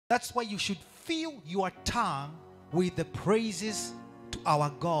That's why you should fill your tongue with the praises to our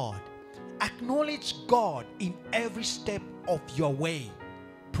God. Acknowledge God in every step of your way.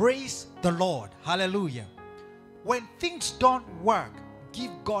 Praise the Lord. Hallelujah. When things don't work,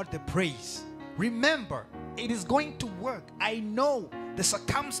 give God the praise. Remember, it is going to work. I know the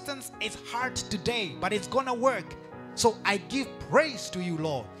circumstance is hard today, but it's gonna work. So I give praise to you,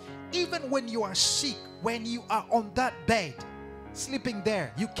 Lord. Even when you are sick, when you are on that bed, sleeping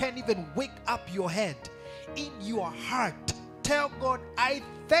there, you can't even wake up your head. In your heart, tell God, I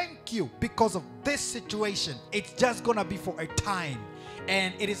thank you because of this situation. It's just gonna be for a time,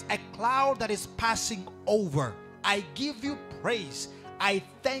 and it is a cloud that is passing over. I give you praise. I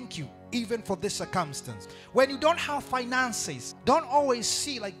thank you even for this circumstance. When you don't have finances, don't always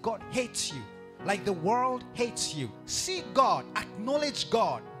see like God hates you, like the world hates you. See God, acknowledge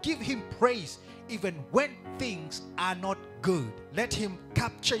God, give Him praise even when things are not good. Let Him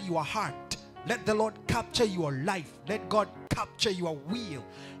capture your heart. Let the Lord capture your life. Let God capture your will.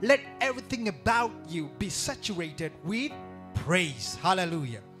 Let everything about you be saturated with praise.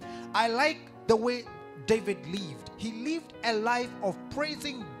 Hallelujah. I like the way David lived. He lived a life of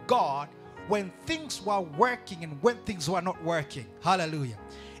praising God when things were working and when things were not working. Hallelujah.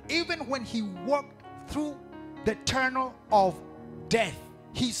 Even when he walked through the tunnel of death,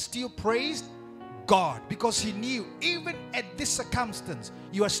 he still praised God because he knew even at this circumstance,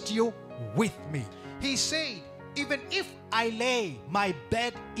 you are still with me. He said, even if I lay my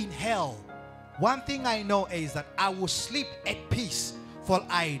bed in hell, one thing I know is that I will sleep at peace, for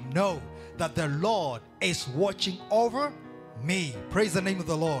I know that the Lord is watching over me. Praise the name of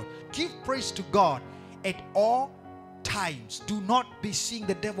the Lord. Give praise to God at all times. Do not be seeing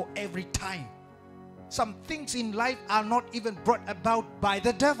the devil every time. Some things in life are not even brought about by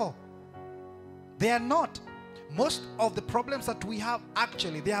the devil. They are not. Most of the problems that we have,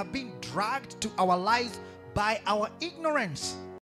 actually, they have been dragged to our lives by our ignorance.